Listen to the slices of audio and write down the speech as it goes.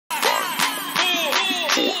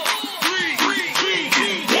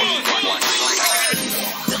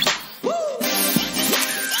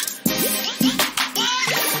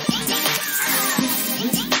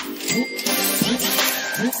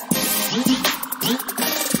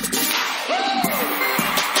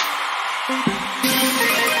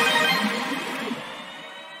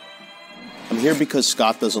here because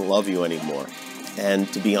Scott doesn't love you anymore.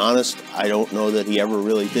 And to be honest, I don't know that he ever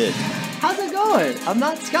really did. How's it going? I'm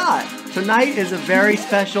not Scott. Tonight is a very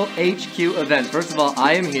special HQ event. First of all,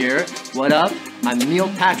 I am here. What up? I'm Neil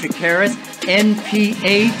Patrick Harris,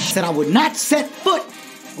 NPH. Said I would not set foot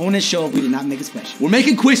on this show if we did not make it special. We're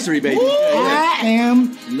making Quistery, baby. I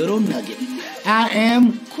am Little Nugget. I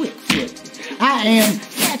am Quick Foot. I am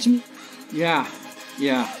Catch Me. Yeah.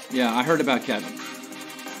 I heard about Kevin.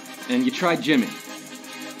 And you tried Jimmy.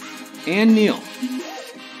 And Neil.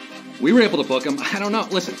 We were able to book him. I don't know.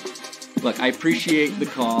 Listen, look, I appreciate the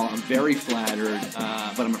call. I'm very flattered,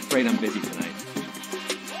 but I'm afraid I'm busy tonight.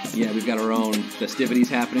 Yeah, we've got our own festivities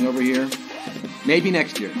happening over here. Maybe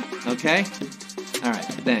next year, okay? All right,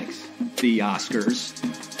 thanks. The Oscars.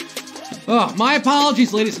 Oh, my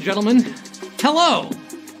apologies, ladies and gentlemen. Hello,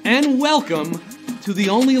 and welcome to the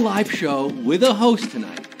only live show with a host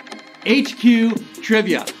tonight. HQ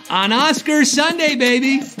Trivia on Oscar Sunday,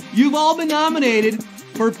 baby. You've all been nominated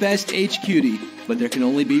for Best HQD, but there can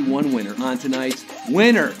only be one winner on tonight's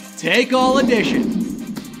Winner Take All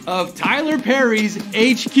edition of Tyler Perry's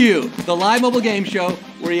HQ, the live mobile game show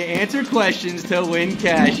where you answer questions to win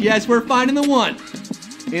cash. Yes, we're finding the one.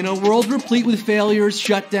 In a world replete with failures,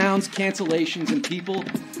 shutdowns, cancellations, and people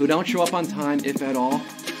who don't show up on time, if at all,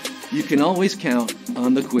 you can always count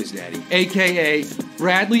on the Quiz Daddy, a.k.a.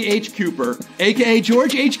 Bradley H. Cooper, a.k.a.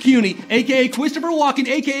 George H. Cuney, a.k.a. Christopher Walken,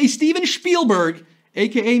 a.k.a. Steven Spielberg,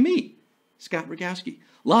 a.k.a. me, Scott Rogowski,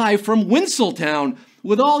 live from Winseltown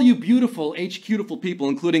with all you beautiful HQ-tiful people,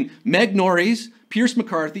 including Meg Norris, Pierce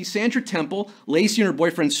McCarthy, Sandra Temple, Lacey and her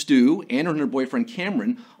boyfriend Stu, Anna and her boyfriend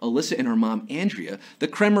Cameron, Alyssa and her mom Andrea, the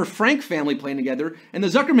Kremer Frank family playing together, and the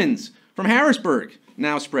Zuckermans from Harrisburg,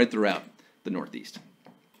 now spread throughout the Northeast.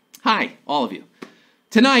 Hi, all of you.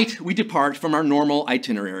 Tonight, we depart from our normal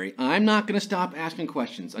itinerary. I'm not going to stop asking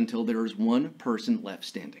questions until there is one person left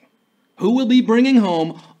standing. Who will be bringing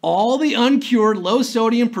home all the uncured,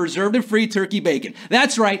 low-sodium, preservative-free turkey bacon?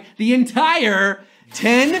 That's right, the entire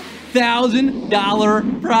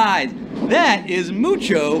 $10,000 prize. That is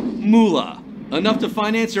mucho moolah. Enough to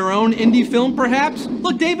finance your own indie film, perhaps?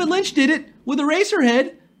 Look, David Lynch did it with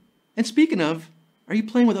Eraserhead. And speaking of, are you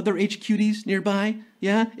playing with other HQDs nearby?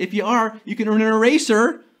 Yeah? If you are, you can earn an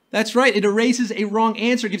eraser. That's right, it erases a wrong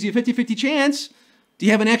answer, gives you a 50-50 chance. Do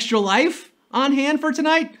you have an extra life on hand for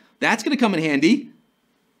tonight? That's going to come in handy.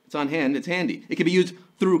 It's on hand, it's handy. It can be used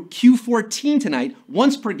through Q14 tonight,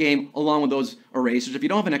 once per game, along with those erasers. If you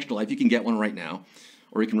don't have an extra life, you can get one right now.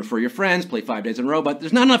 Or you can refer your friends, play 5 days in a row, but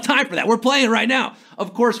there's not enough time for that. We're playing right now.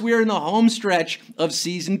 Of course, we are in the home stretch of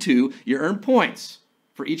Season 2. You earn points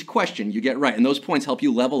for each question you get right, and those points help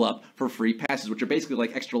you level up for free passes, which are basically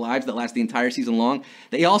like extra lives that last the entire season long.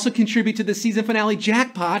 They also contribute to the season finale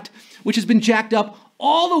jackpot, which has been jacked up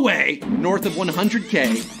all the way north of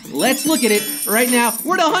 100K. Let's look at it right now.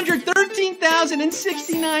 We're at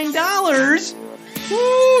 $113,069.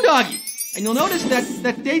 Woo, doggy. And you'll notice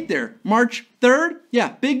that date there, March 3rd.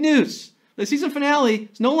 Yeah, big news. The season finale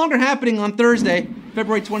is no longer happening on Thursday,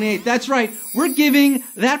 February 28th. That's right. We're giving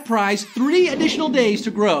that prize 3 additional days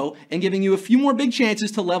to grow and giving you a few more big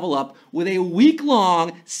chances to level up with a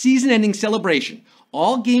week-long season-ending celebration.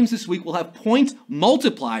 All games this week will have point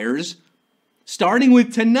multipliers. Starting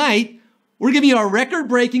with tonight, we're giving you a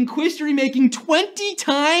record-breaking, quiz-making 20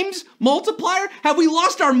 times multiplier. Have we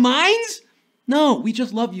lost our minds? No, we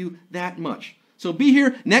just love you that much. So be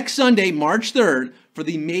here next Sunday, March 3rd, for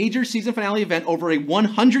the major season finale event over a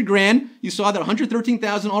 100 grand. You saw that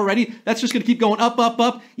 113,000 already. That's just going to keep going up, up,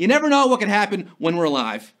 up. You never know what could happen when we're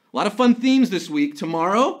live. A lot of fun themes this week.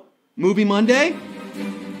 Tomorrow, Movie Monday.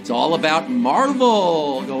 It's all about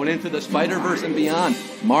Marvel, going into the Spider-Verse and beyond.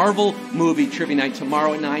 Marvel movie trivia night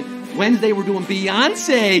tomorrow at 9. Wednesday, we're doing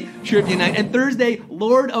Beyonce trivia night. And Thursday,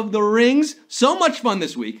 Lord of the Rings. So much fun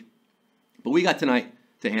this week. But we got tonight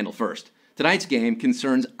to handle first. Tonight's game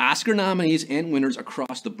concerns Oscar nominees and winners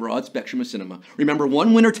across the broad spectrum of cinema. Remember,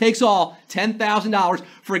 one winner takes all, $10,000.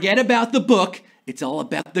 Forget about the book. It's all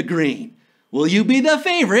about the green. Will you be the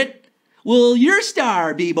favorite? Will your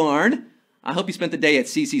star be born? I hope you spent the day at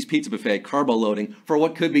CC's Pizza Buffet carbo loading for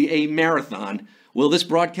what could be a marathon. Will this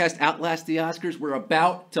broadcast outlast the Oscars? We're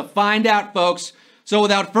about to find out, folks. So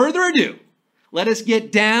without further ado, let us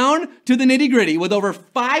get down to the nitty-gritty with over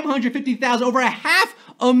 550,000, over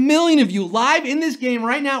 500,000 of you live in this game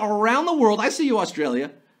right now around the world. I see you,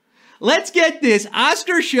 Australia. Let's get this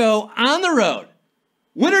Oscar show on the road.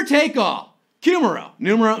 Winner take all.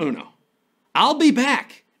 Numero uno. I'll be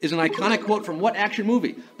back is an iconic quote from what action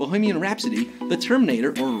movie? Bohemian Rhapsody, The Terminator,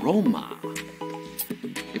 or Roma?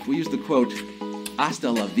 If we use the quote, hasta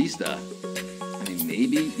la vista, I mean,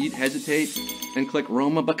 maybe you'd hesitate and click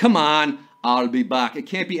Roma, but come on, I'll be back. It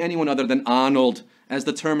can't be anyone other than Arnold as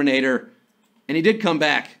the Terminator. And he did come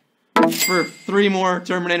back for 3 more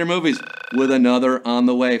Terminator movies with another on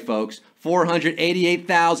the way, folks.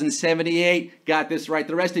 488,078. Got this right.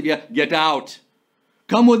 The rest of you, get out.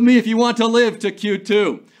 Come with me if you want to live to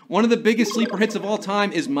Q2. One of the biggest sleeper hits of all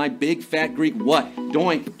time is My Big Fat Greek What?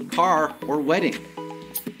 Doink, Car, or Wedding.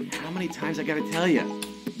 How many times I gotta tell you?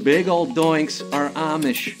 Big old doinks are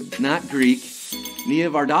Amish, not Greek. Nia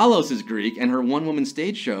Vardalos is Greek, and her one-woman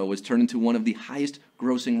stage show was turned into one of the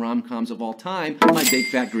highest-grossing rom-coms of all time, My Big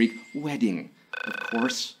Fat Greek Wedding. Of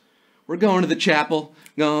course. We're going to the chapel,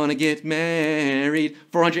 gonna get married.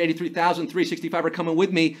 483,365 are coming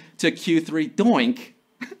with me to Q3. Doink.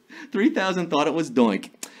 3,000 thought it was doink.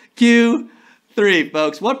 Q3,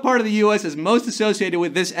 folks. What part of the U.S. is most associated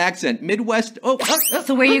with this accent? Midwest? So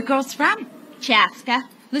where are you girls from? Chaska,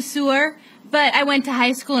 Le Sueur, but I went to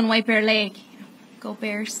high school in White Bear Lake. Go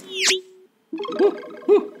Bears.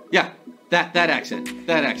 Yeah, that accent.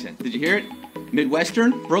 That accent. Did you hear it?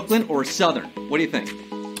 Midwestern, Brooklyn, or Southern? What do you think?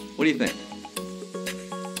 What do you think?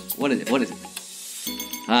 What is it? What is it?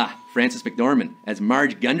 Ah, Frances McDormand as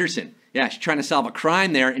Marge Gunderson. Yeah, she's trying to solve a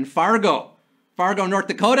crime there in Fargo. Fargo, North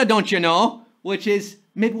Dakota, don't you know? Which is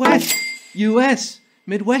Midwest, U.S.,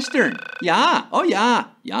 Midwestern. Yeah, oh yeah,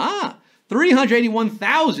 yeah.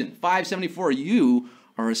 381,574. You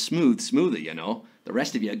are a smoothie, you know. The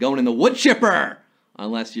rest of you are going in the wood chipper.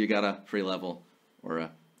 Unless you got a free level or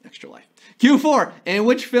a extra life. Q4. In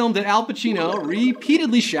which film did Al Pacino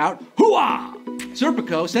repeatedly shout, hoo-ah?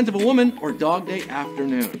 Serpico, Scent of a Woman, or Dog Day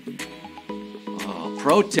Afternoon? Oh,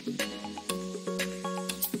 pro tip.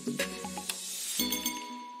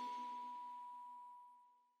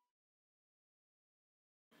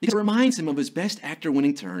 Because it reminds him of his Best Actor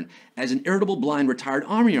winning turn as an irritable blind retired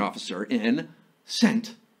Army officer in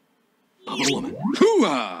Scent of a Woman.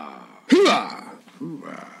 Hoo-ah! Hoo-ah!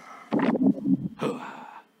 Hoo-ah!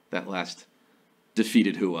 Hoo-ah. That last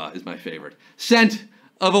defeated hoo-ah is my favorite. Scent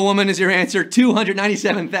of a Woman is your answer.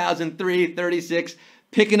 297,336.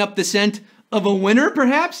 Picking up the scent of a winner,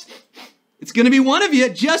 perhaps? It's going to be one of you,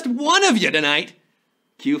 just one of you tonight.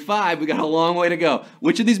 Q5, we got a long way to go.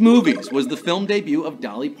 Which of these movies was the film debut of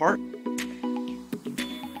Dolly Parton?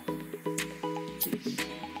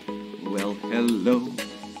 Well, hello,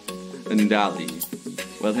 and Dolly.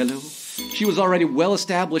 Well, hello. She was already well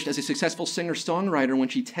established as a successful singer-songwriter when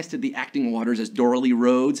she tested the acting waters as Dora Lee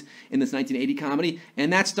Rhodes in this 1980 comedy,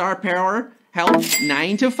 and that star power helped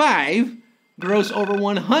 9 to 5 gross over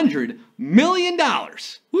 $100 million.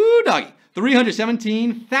 Woo, doggy.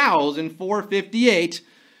 317,458.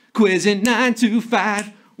 Quizzing 9 to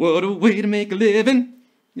 5. What a way to make a living.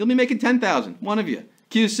 You'll be making 10,000. One of you.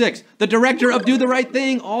 Q6. The director of Do the Right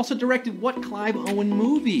Thing also directed what Clive Owen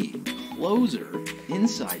movie? Closer,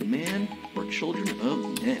 Inside Man, or Children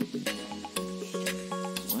of Men?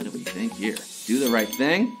 What do we think here? Do the Right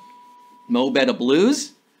Thing? Mo Better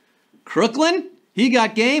Blues? Crooklyn? He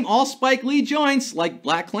Got Game? All Spike Lee joints, like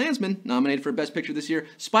Black Klansman, nominated for Best Picture this year.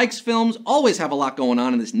 Spike's films always have a lot going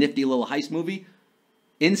on in this nifty little heist movie.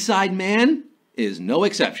 Inside Man is no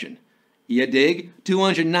exception. You dig?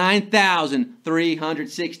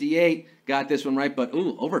 209,368. Got this one right, but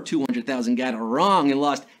ooh, over 200,000 got it wrong and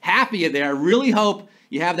lost half of you there. I really hope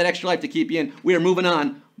you have that extra life to keep you in. We are moving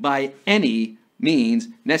on by any means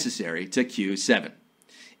necessary to Q7.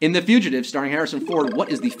 In The Fugitive, starring Harrison Ford, what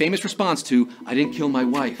is the famous response to, I didn't kill my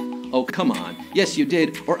wife? Oh, come on. Yes, you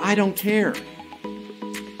did, or I don't care.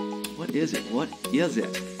 What is it? What is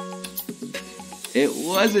it? It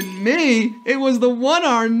wasn't me. It was the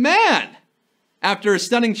one-armed man. After a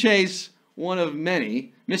stunning chase, one of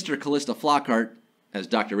many, Mr. Callista Flockhart, as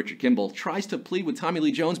Dr. Richard Kimball, tries to plead with Tommy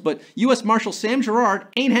Lee Jones, but U.S. Marshal Sam Gerard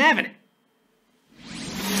ain't having it.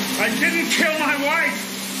 I didn't kill my wife!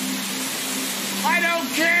 I don't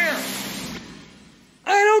care!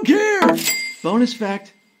 I don't care! Bonus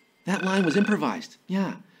fact, that line was improvised.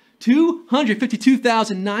 Yeah.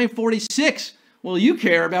 252,946. Well, you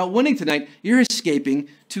care about winning tonight. You're escaping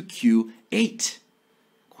to Q8.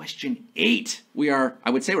 Question 8. I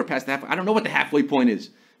would say we're past the halfway. I don't know what the halfway point is.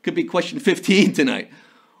 Could be question 15 tonight.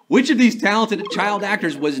 Which of these talented child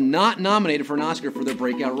actors was not nominated for an Oscar for their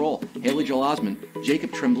breakout role? Haley Joel Osment,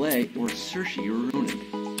 Jacob Tremblay, or Saoirse Ronan?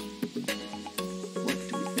 What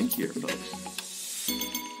do we think here, folks?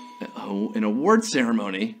 Oh, an award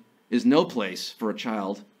ceremony is no place for a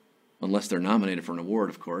child, unless they're nominated for an award,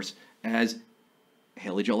 of course, as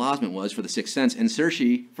Haley Joel Osment was for The Sixth Sense, and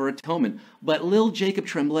Saoirse for Atonement. But Lil Jacob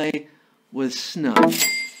Tremblay was snubbed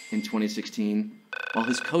in 2016, while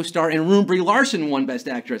his co-star in Room, Brie Larson, won Best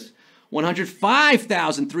Actress.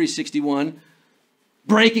 105,361.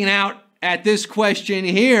 Breaking out at this question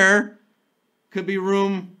here. Could be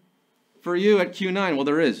room for you at Q9. Well,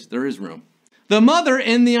 there is room. The mother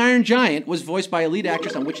in The Iron Giant was voiced by a lead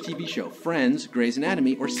actress on which TV show? Friends, Grey's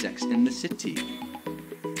Anatomy, or Sex and the City?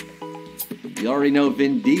 You already know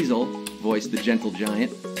Vin Diesel voiced the Gentle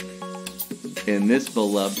Giant in this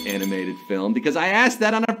beloved animated film because I asked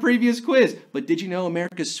that on a previous quiz. But did you know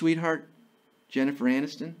America's sweetheart, Jennifer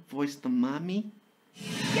Aniston, voiced the mommy?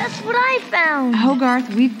 Guess what I found? Hogarth,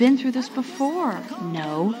 we've been through this before.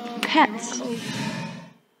 No pets.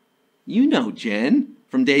 You know Jen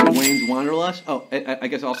from David Wayne's Wanderlust. Oh, I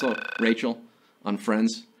guess also Rachel on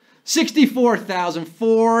Friends.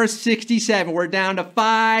 64,467. We're down to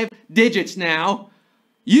 5 digits now.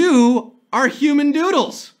 You are Human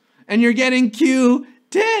Doodles, and you're getting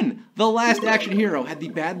Q10. The Last Action Hero had the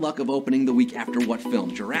bad luck of opening the week after what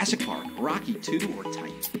film? Jurassic Park, Rocky II, or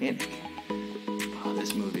Titanic? Oh,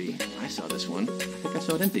 this movie. I saw this one. I think I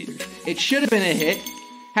saw it in theaters. It should have been a hit.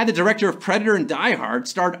 Had the director of Predator and Die Hard,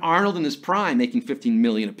 starred Arnold in his prime, making $15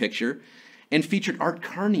 million a picture, and featured Art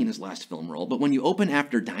Carney in his last film role. But when you open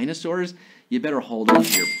after dinosaurs, you better hold on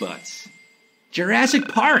to your butts. Jurassic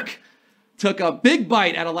Park took a big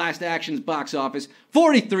bite out of Last Action's box office,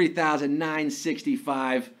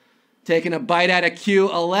 43,965. Taking a bite out of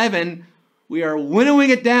Q11. We are winnowing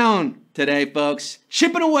it down today, folks.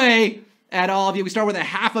 Chipping away at all of you. We start with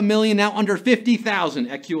 500,000, now under 50,000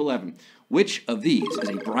 at Q11. Which of these is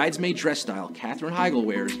a bridesmaid dress style Katherine Heigl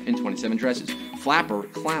wears in 27 Dresses? Flapper,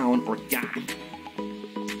 clown, or goth?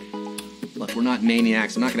 Look, we're not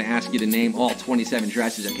maniacs. I'm not going to ask you to name all 27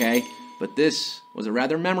 dresses, okay? But this was a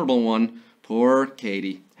rather memorable one. Poor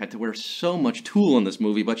Katie had to wear so much tulle in this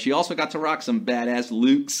movie, but she also got to rock some badass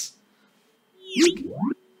looks.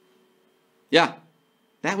 Yeah,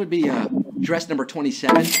 that would be dress number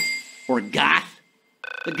 27, or goth.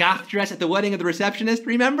 The goth dress at the wedding of the receptionist,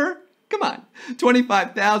 remember? Come on,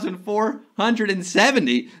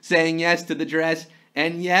 25,470 saying yes to the dress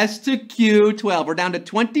and yes to Q12. We're down to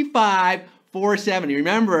 25,470.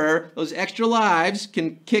 Remember, those extra lives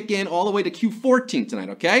can kick in all the way to Q14 tonight,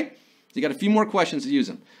 okay? So you got a few more questions to use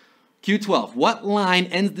them. Q12, what line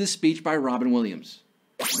ends this speech by Robin Williams?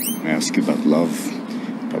 I ask you about love,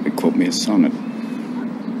 probably quote me a sonnet.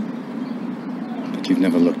 But you've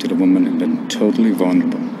never looked at a woman and been totally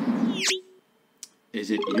vulnerable. Is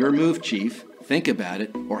it your move, Chief? Think about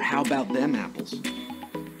it. Or how about them apples?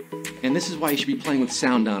 And this is why you should be playing with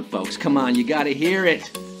sound on, folks. Come on, you gotta hear it.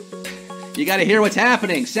 You gotta hear what's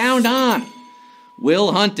happening. Sound on.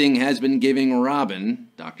 Will Hunting has been giving Robin,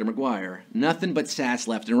 Dr. McGuire, nothing but sass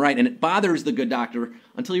left and right. And it bothers the good doctor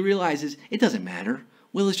until he realizes it doesn't matter.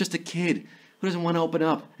 Will is just a kid who doesn't want to open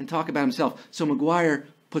up and talk about himself. So McGuire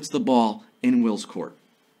puts the ball in Will's court.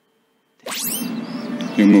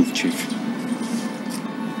 Your move, Chief.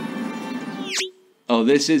 Oh,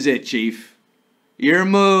 this is it, Chief. Your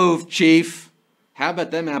move, Chief. How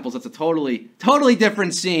about them apples? That's a totally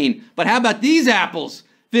different scene. But how about these apples?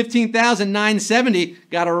 15,970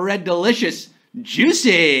 got a red delicious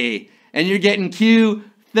juicy. And you're getting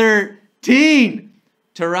Q13.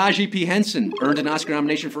 Taraji P. Henson earned an Oscar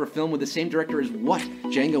nomination for a film with the same director as what?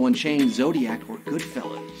 Django Unchained, Zodiac, or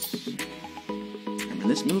Goodfellas? Remember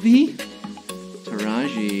this movie?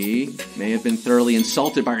 Taraji may have been thoroughly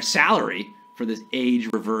insulted by her salary for this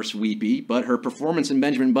age-reverse weepy, but her performance in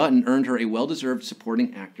Benjamin Button earned her a well-deserved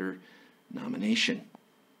supporting actor nomination.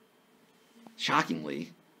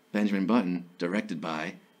 Shockingly, Benjamin Button, directed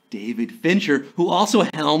by David Fincher, who also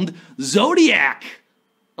helmed Zodiac.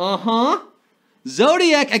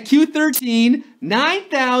 Zodiac at Q13,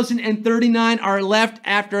 9,039 are left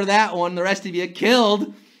after that one. The rest of you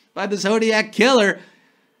killed by the Zodiac Killer.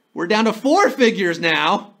 We're down to 4 figures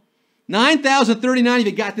now. 9,039 if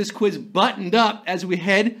you got this quiz buttoned up as we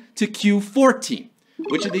head to Q14.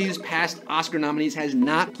 Which of these past Oscar nominees has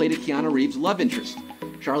not played a Keanu Reeves love interest?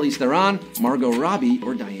 Charlize Theron, Margot Robbie,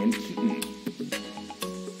 or Diane Keaton?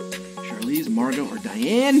 Charlize, Margot, or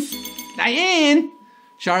Diane? Diane!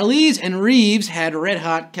 Charlize and Reeves had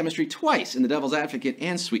red-hot chemistry twice in The Devil's Advocate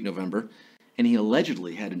and Sweet November, and he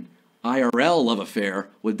allegedly had an IRL love affair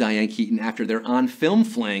with Diane Keaton after their on-film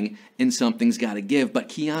fling in Something's Gotta Give, but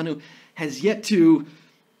Keanu has yet to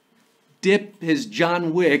dip his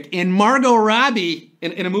John Wick in Margot Robbie,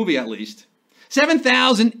 in a movie at least.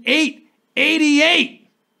 7,888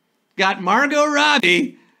 got Margot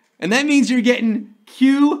Robbie, and that means you're getting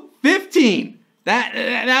Q15.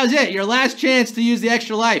 That was it. Your last chance to use the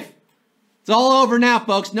extra life. It's all over now,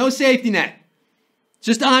 folks. No safety net. It's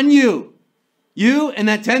just on you. You and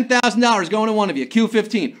that $10,000 going to one of you.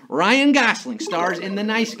 Q15. Ryan Gosling stars in The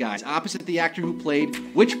Nice Guys, opposite the actor who played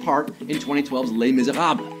which part in 2012's Les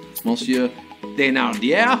Miserables? Monsieur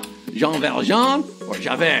Thénardier, Jean Valjean, or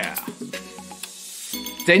Javert?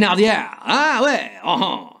 Thénardier. Ah, ouais.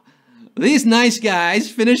 Uh-huh. These Nice Guys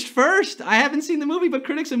finished first. I haven't seen the movie, but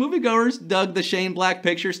critics and moviegoers dug the Shane Black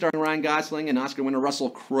picture starring Ryan Gosling and Oscar winner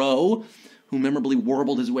Russell Crowe, who memorably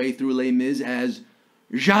warbled his way through Les Mis as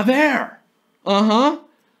Javert. Uh-huh.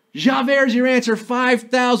 Javert's your answer.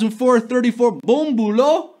 5,434. Bon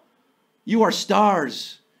boulot. You are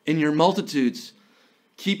stars in your multitudes.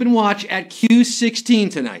 Keep and watch at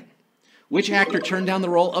Q16 tonight. Which actor turned down the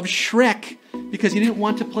role of Shrek because he didn't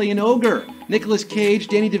want to play an ogre? Nicolas Cage,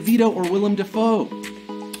 Danny DeVito, or Willem Dafoe?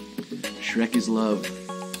 Shrek is love.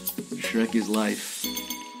 Shrek is life.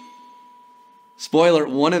 Spoiler,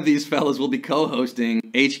 one of these fellas will be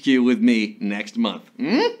co-hosting HQ with me next month.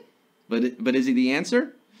 But is he the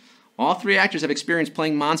answer? All three actors have experience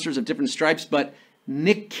playing monsters of different stripes, but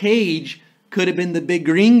Nick Cage could have been the big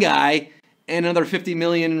green guy and another 50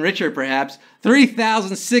 million richer, perhaps.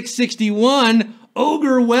 3,661,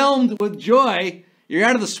 ogre-whelmed with joy. You're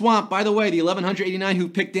out of the swamp. By the way, the 1,189 who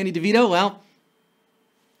picked Danny DeVito, well,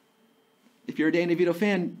 if you're a Danny DeVito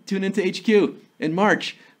fan, tune into HQ in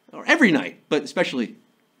March, or every night, but especially,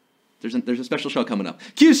 there's a special show coming up.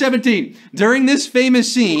 Q17, during this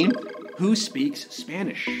famous scene, who speaks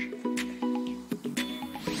Spanish? Everybody,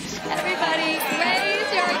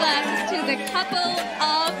 raise your glasses to the couple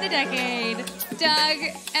of the decade, Doug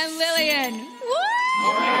and Lillian.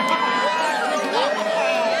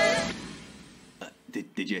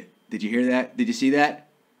 Did you hear that? Did you see that?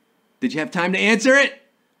 Did you have time to answer it?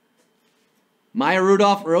 Maya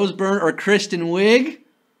Rudolph, Rose Byrne, or Kristen Wiig?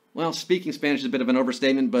 Well, speaking Spanish is a bit of an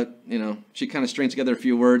overstatement, but, you know, she kind of strings together a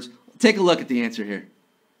few words. Take a look at the answer here.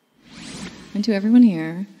 And to everyone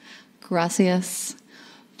here, gracias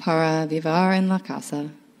para vivir en la casa,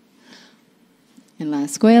 en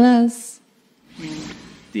las escuelas.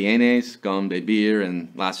 Tienes con beber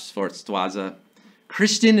en las forzuas.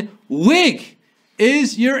 Kristen Wiig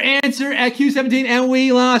is your answer at Q17, and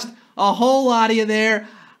we lost a whole lot of you there.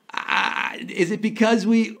 Is it because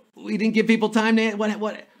we didn't give people time to what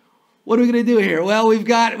are we gonna do here? Well, we've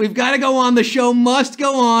got to go on. The show must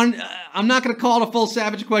go on. I'm not gonna call it a full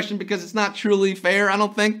Savage question because it's not truly fair, I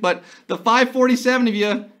don't think. But the 547 of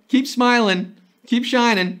you, keep smiling, keep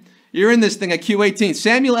shining. You're in this thing at Q18.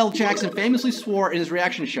 Samuel L. Jackson famously swore in his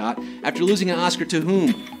reaction shot after losing an Oscar to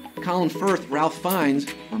whom? Colin Firth, Ralph Fiennes,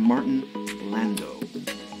 or Martin Landau?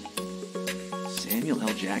 Samuel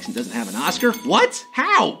L. Jackson doesn't have an Oscar? What?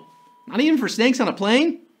 How? Not even for Snakes on a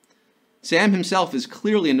Plane? Sam himself is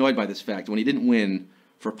clearly annoyed by this fact when he didn't win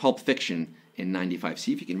for Pulp Fiction in '95.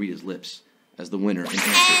 See if you can read his lips as the winner. And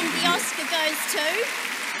the Oscar goes to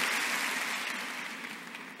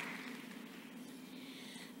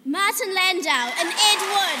Martin Landau and Ed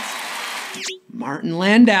Wood. Martin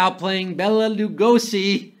Landau playing Bela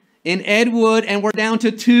Lugosi in Ed Wood, and we're down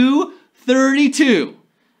to 232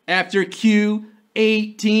 after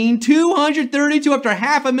Q18. 232 after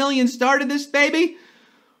 500,000 started this baby.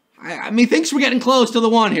 I mean, things were getting close to the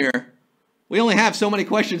one here. We only have so many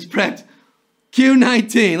questions prepped.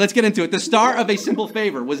 Q19, let's get into it. The star of A Simple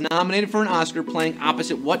Favor was nominated for an Oscar playing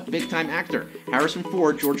opposite what big-time actor? Harrison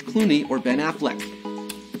Ford, George Clooney, or Ben Affleck?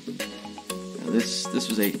 Now this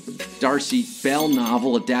was a Darcy Bell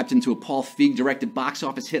novel adapted into a Paul Feig-directed box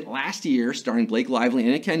office hit last year, starring Blake Lively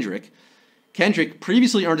and Anna Kendrick. Kendrick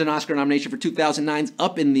previously earned an Oscar nomination for 2009's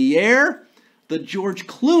Up in the Air, the George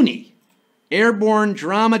Clooney airborne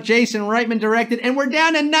drama Jason Reitman directed, and we're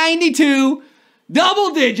down to 92,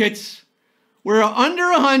 double digits. We're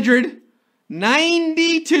under 100,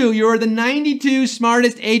 92. You're the 92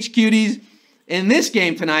 smartest HQties in this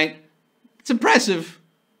game tonight. It's impressive,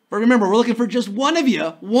 but remember, we're looking for just one of you.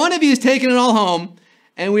 One of you is taking it all home,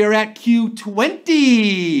 and we are at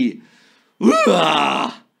Q20.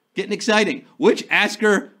 Ooh, getting exciting. Which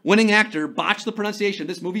Oscar-winning actor botched the pronunciation of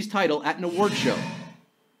this movie's title at an award show?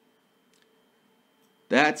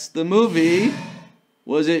 That's the movie.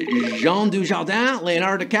 Was it Jean Dujardin,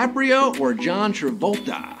 Leonardo DiCaprio, or John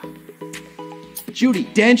Travolta?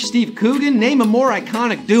 Judi Dench, Steve Coogan, name a more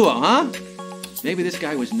iconic duo, huh? Maybe this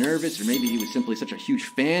guy was nervous, or maybe he was simply such a huge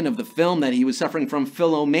fan of the film that he was suffering from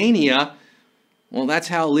Philomania. Well, that's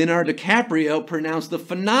how Leonardo DiCaprio pronounced the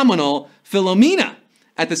phenomenal Philomena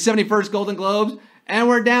at the 71st Golden Globes, and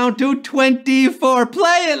we're down to 24.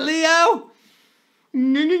 Play it, Leo!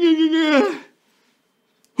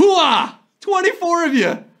 Hooah! 24 of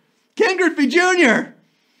you. Ken Griffey Jr.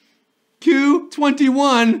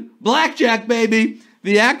 Q21. Blackjack, baby.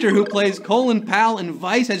 The actor who plays Colin Powell in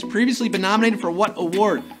Vice has previously been nominated for what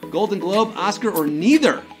award? Golden Globe, Oscar, or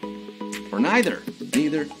neither? Or neither.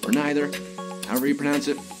 Neither or neither. However you pronounce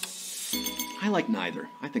it. I like neither.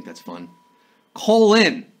 I think that's fun.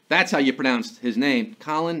 Colin. That's how you pronounce his name.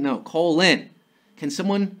 Colin? No, Colin. Can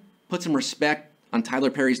someone put some respect on Tyler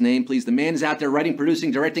Perry's name, please? The man is out there writing, producing,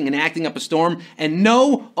 directing, and acting up a storm, and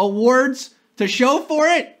no awards to show for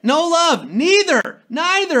it? No love. Neither.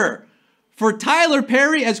 Neither. For Tyler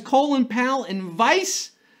Perry as Colin Powell in Vice,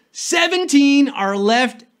 17 are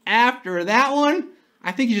left after that one.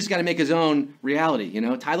 I think you just got to make his own reality, you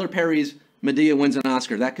know? Tyler Perry's Medea wins an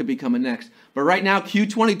Oscar. That could be coming next. But right now,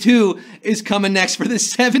 Q22 is coming next for the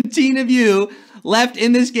 17 of you left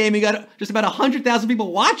in this game. You got just about 100,000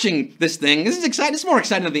 people watching this thing. This is exciting. It's more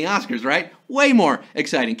exciting than the Oscars, right? Way more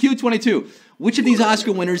exciting. Q22. Which of these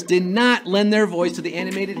Oscar winners did not lend their voice to the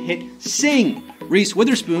animated hit Sing? Reese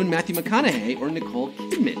Witherspoon, Matthew McConaughey, or Nicole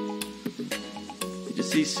Kidman? Did you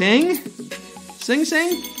see Sing? Sing,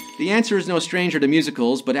 Sing? The answer is no stranger to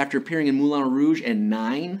musicals, but after appearing in Moulin Rouge and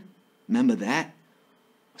 9, remember that?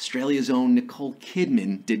 Australia's own Nicole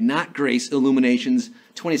Kidman did not grace Illumination's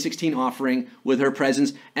 2016 offering with her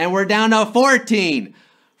presence, and we're down to 14.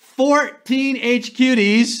 14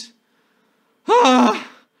 HQDs.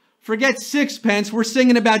 Forget sixpence. We're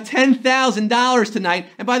singing about $10,000 tonight.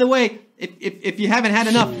 And by the way, if you haven't had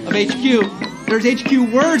enough of HQ, there's HQ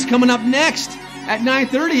Words coming up next at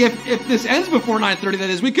 9:30. If this ends before 9:30,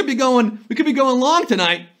 that is, we could be going long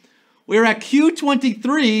tonight. We're at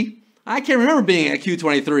Q23. I can't remember being at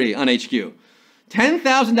Q23 on HQ.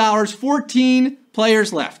 $10,000, 14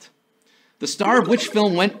 players left. The star of which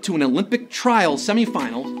film went to an Olympic trial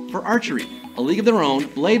semifinal for archery? A League of Their Own,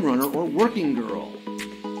 Blade Runner, or Working Girl?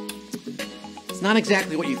 It's not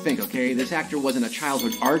exactly what you think, okay? This actor wasn't a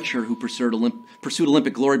childhood archer who pursued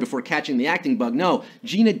Olympic glory before catching the acting bug. No,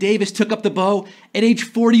 Gina Davis took up the bow at age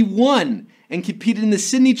 41 and competed in the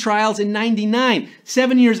Sydney trials in '99.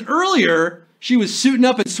 7 years earlier, she was suiting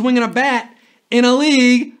up and swinging a bat in A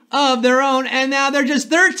League of Their Own, and now there are just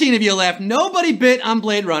 13 of you left. Nobody bit on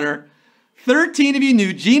Blade Runner. 13 of you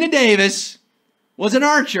knew Gina Davis was an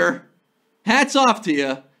archer. Hats off to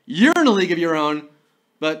you. You're in A League of Your Own,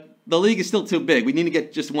 but the league is still too big. We need to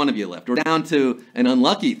get just one of you left. We're down to an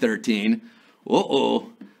unlucky 13.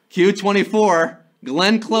 Uh-oh. Q24.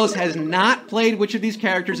 Glenn Close has not played which of these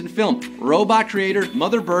characters in film? Robot Creator,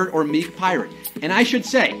 Mother Bird, or Meek Pirate? And I should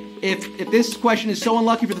say, if this question is so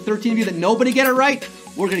unlucky for the 13 of you that nobody get it right,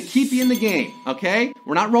 we're going to keep you in the game, okay?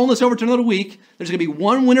 We're not rolling this over to another week. There's going to be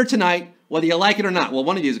one winner tonight, whether you like it or not. Well,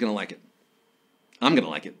 one of you is going to like it. I'm going to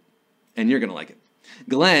like it. And you're going to like it.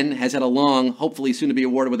 Glenn has had a long, hopefully soon to be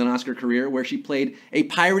awarded with an Oscar career where she played a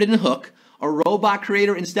pirate in Hook, a robot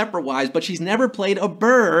creator in Stepford Wives, but she's never played a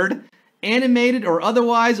bird, animated or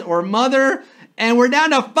otherwise, or mother, and we're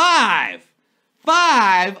down to 5.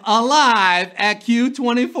 5 alive at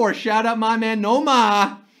Q24. Shout out my man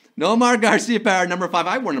Nomar Garcia Parra, number 5.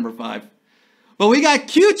 I wore number 5. But we got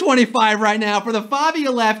Q25 right now for the 5 of you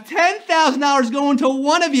left. $10,000 going to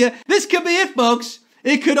one of you. This could be it, folks.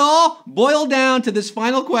 It could all boil down to this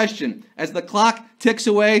final question. As the clock ticks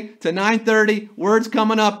away to 9:30, words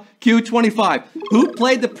coming up, Q25. Who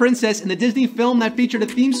played the princess in the Disney film that featured a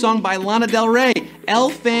theme song by Lana Del Rey? Elle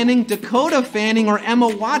Fanning, Dakota Fanning, or Emma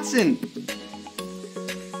Watson?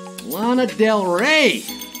 Lana Del Rey.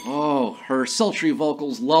 Oh, her sultry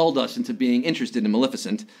vocals lulled us into being interested in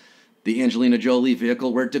Maleficent, the Angelina Jolie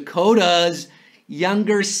vehicle where Dakota's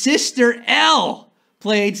younger sister, Elle,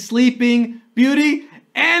 played Sleeping Beauty.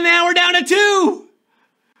 And now we're down to 2.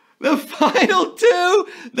 The final 2,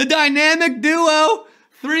 the dynamic duo.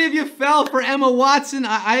 3 of you fell for Emma Watson.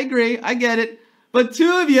 I agree, I get it. But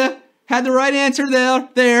 2 of you had the right answer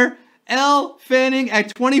there. Elle Fanning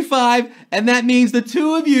at 25. And that means the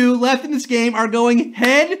 2 of you left in this game are going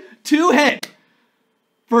head to head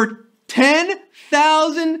for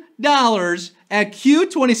 $10,000 at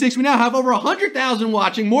Q26. We now have over 100,000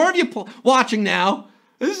 watching. More of you watching now.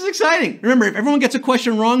 This is exciting. Remember, if everyone gets a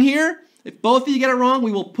question wrong here, if both of you get it wrong,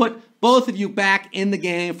 we will put both of you back in the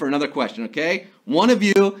game for another question, okay? One of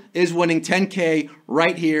you is winning $10K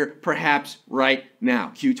right here, perhaps right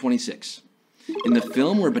now. Q26. In the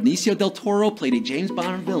film where Benicio del Toro played a James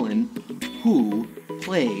Bond villain, who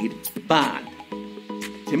played Bond?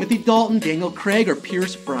 Timothy Dalton, Daniel Craig, or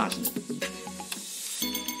Pierce Brosnan?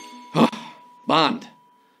 Bond.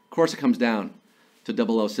 Of course it comes down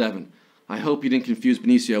to 007. I hope you didn't confuse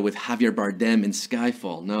Benicio with Javier Bardem in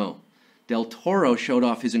Skyfall. No. Del Toro showed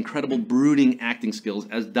off his incredible brooding acting skills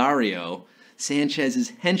as Dario,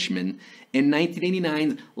 Sanchez's henchman, in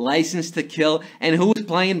 1989's License to Kill. And who was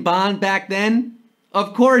playing Bond back then?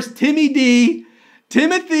 Of course, Timmy D,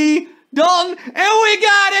 Timothy Dalton, and we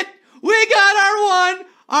got it! We got our one!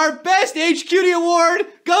 Our best HQD award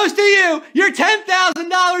goes to you! You're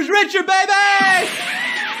 $10,000 richer, baby!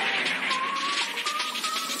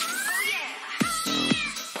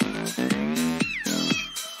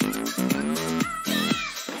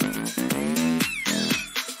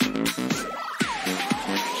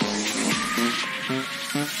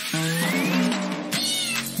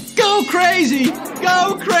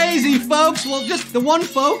 Go crazy, folks. Well, just the one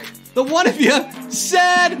of you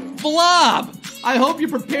said blob. I hope you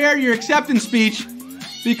prepare your acceptance speech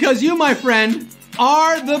because you, my friend,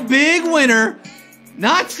 are the big winner.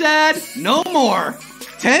 Not sad, no more.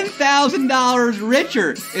 $10,000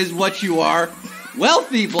 richer is what you are.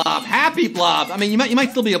 Wealthy blob, happy blob. I mean, you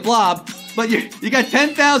might still be a blob, but you got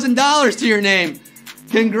 $10,000 to your name.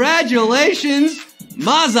 Congratulations,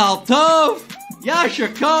 Mazal Tov,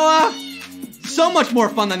 Yashakoa. So much more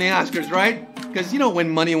fun than the Oscars, right? Because you don't win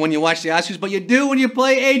money when you watch the Oscars, but you do when you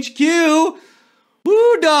play HQ.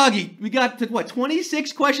 Woo, doggy. We got to, what,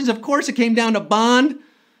 26 questions? Of course it came down to Bond.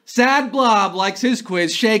 Sad blob likes his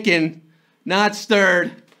quiz shaken, not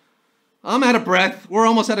stirred. I'm out of breath. We're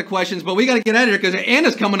almost out of questions, but we got to get out of here because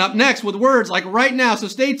Anna's coming up next with words like right now. So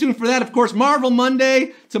stay tuned for that. Of course, Marvel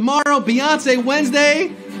Monday. Tomorrow, Beyonce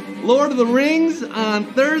Wednesday. Lord of the Rings on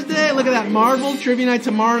Thursday. Look at that. Marvel Trivia Night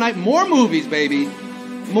tomorrow night. More movies, baby.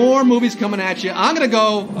 More movies coming at you. I'm going to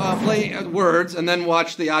go play words and then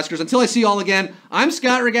watch the Oscars. Until I see you all again, I'm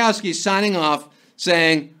Scott Rogowski signing off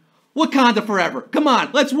saying, Wakanda forever. Come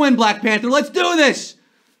on, let's win, Black Panther. Let's do this.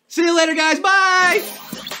 See you later, guys.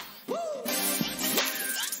 Bye.